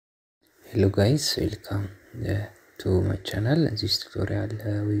Hello guys, welcome to my channel. In this tutorial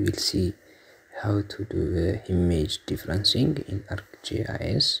we will see how to do image differencing in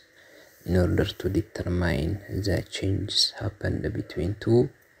ArcGIS in order to determine the changes happened between two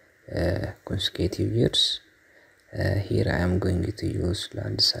consecutive years. Here I am going to use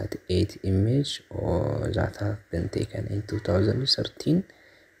Landsat 8 image that have been taken in 2013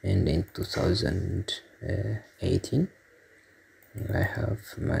 and in 2018. I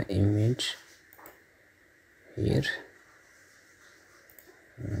have my image here.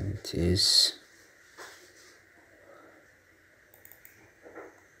 It is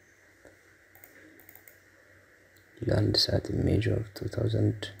Landsat image of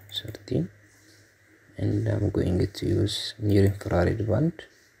 2013, and I'm going to use near infrared band.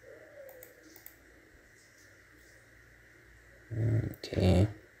 Okay.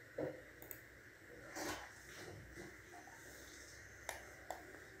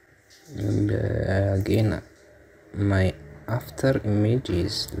 And again, my after image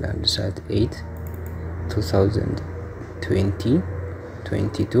is Landsat 8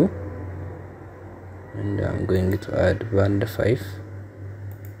 2020-22, and I'm going to add band 5.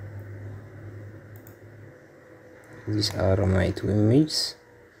 These are my two images.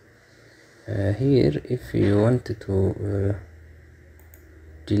 Here, if you want to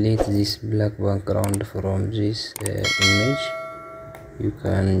delete this black background from this image, you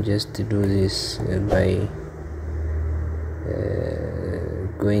can just do this by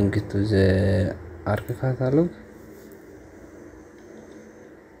going to the Arc catalog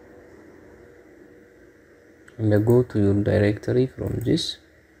and go to your directory. From this,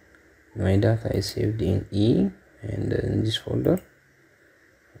 my data is saved in E and in this folder,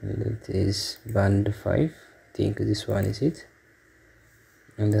 and it is band 5. I think this one is it,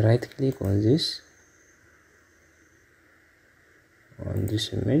 and right click on this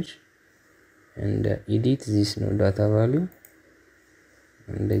image and edit this no data value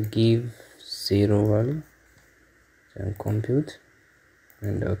and give 0 value and compute,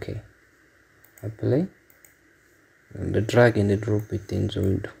 and okay, apply, and drag and drop it in the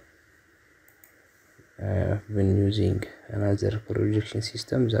window. I have been using another projection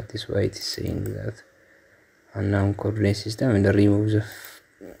system, that is why it is saying that unknown coordinate system, and remove the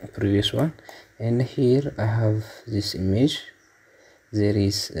previous one. And here I have this image. There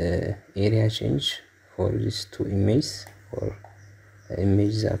is area change for these two images, or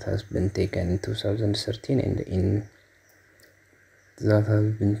image that has been taken in 2013 and in that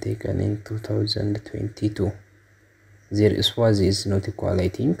has been taken in 2022. There is not equal, I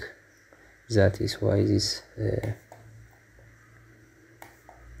think. That is why this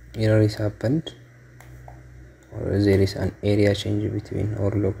error is happened, or there is an area change between,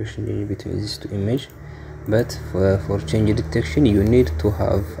 or location change between these two images. But for change detection, you need to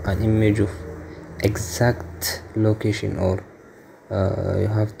have an image of exact location, or you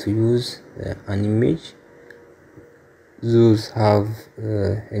have to use an image those have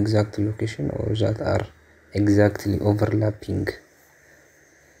exact location, or that are exactly overlapping.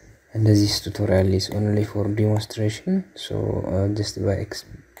 And this tutorial is only for demonstration, so just by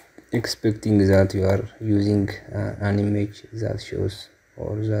expecting that you are using an image that shows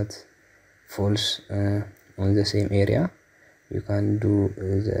or that falls on the same area, you can do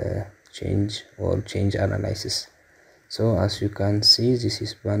the change analysis. So as you can see, this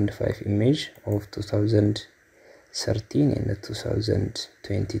is band 5 image of 2013 and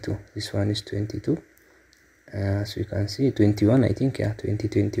 2022. This one is 22. As you can see, 21, I think, yeah,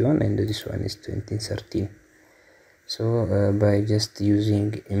 2021, and this one is 2013. So by just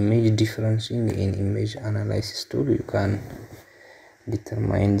using image differencing in image analysis tool, you can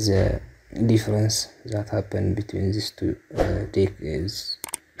determine the difference that happened between these two decades,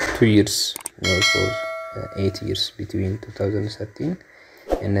 2 years, for 8 years, between 2013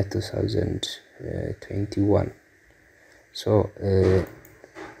 and 2021. So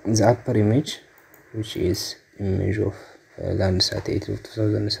the upper image, which is image of Landsat 8 of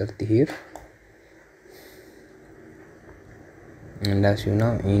 2030 here, and as you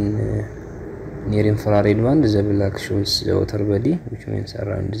know, in near infrared band, the black shows the water body, which means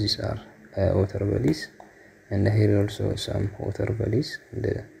around these are water bodies, and here also some water bodies,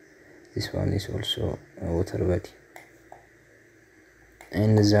 and this one is also a water body.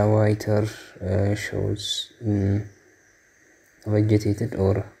 And the whiter shows vegetated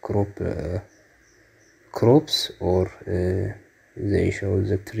or crops, or they show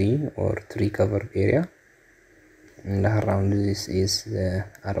the tree or tree covered area, and around this is the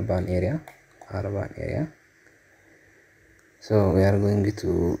urban area. So we are going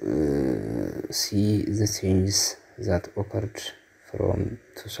to see the changes that occurred from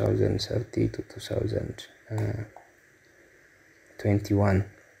 2030 to 2021.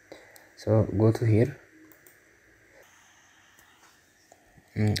 So go to here.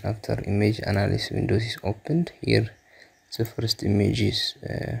 After image analysis windows is opened, here the first image is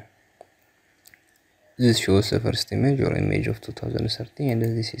this shows the first image or image of 2030, and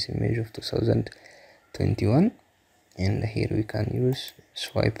this is image of 2021. And here we can use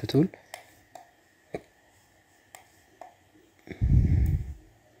swipe tool.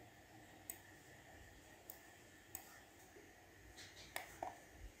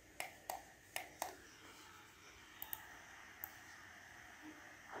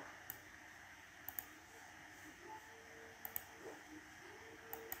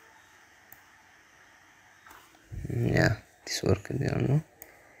 Yeah, this worked, I don't know.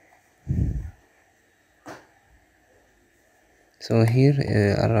 So here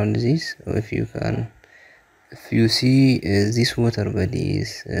around this, if you see this water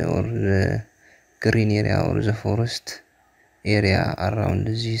bodies or the green area or the forest area around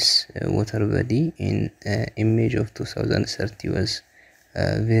this water body in image of 2030 was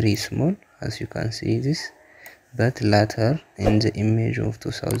very small, as you can see this, but later in the image of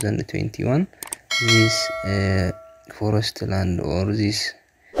 2021 this forest land or these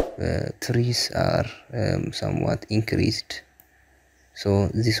trees are somewhat increased. So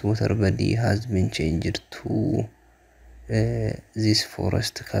this water body has been changed to this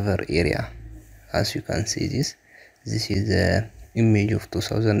forest cover area. As you can see this is the image of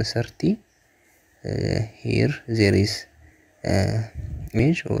 2030. Here there is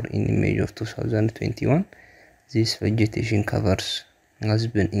image or in image of 2021. This vegetation covers has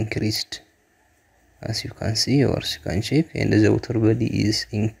been increased, as you can see or you can check, and the water body is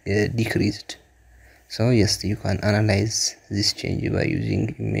decreased. So yes, you can analyze this change by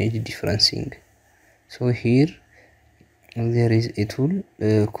using image differencing. So here there is a tool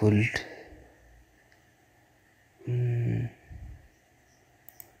called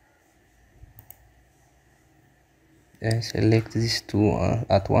select these two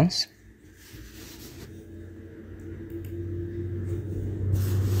at once.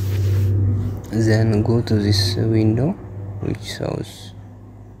 Then go to this window which shows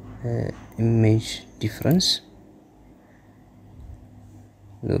image difference.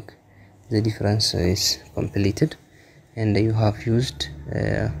 Look, the difference is completed, and you have used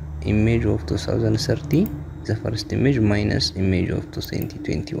image of 2030, the first image, minus image of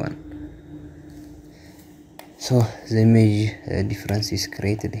 2021. So the image difference is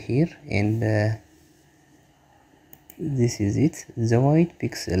created here, and this is it. The white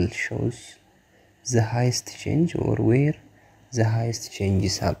pixel shows the highest change, or where the highest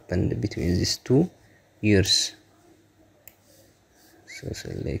changes happened between these 2 years. So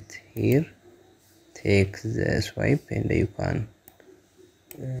select here, take the swipe, and you can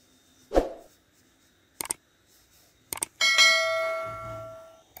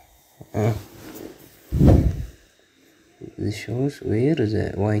this shows where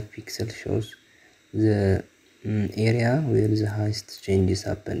the white pixel shows the area where the highest changes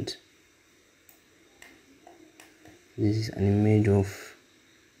happened. This is an image of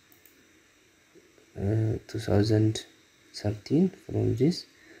 2013 from this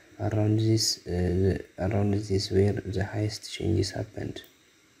around this where the highest changes happened.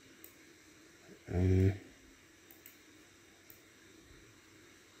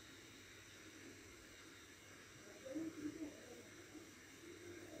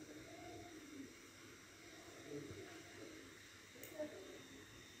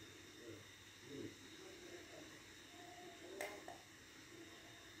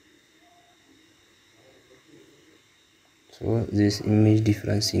 So this image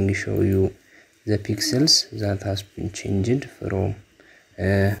differencing show you the pixels that has been changed from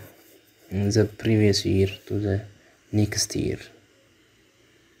the previous year to the next year.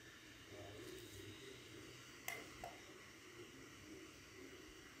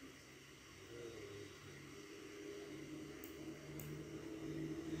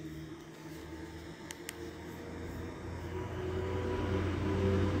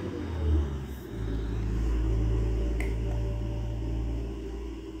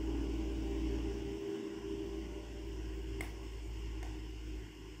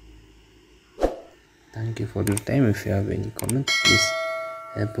 Thank you for your time. If you have any comment, please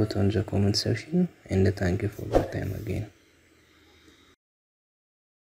put on the comment section, and thank you for your time again.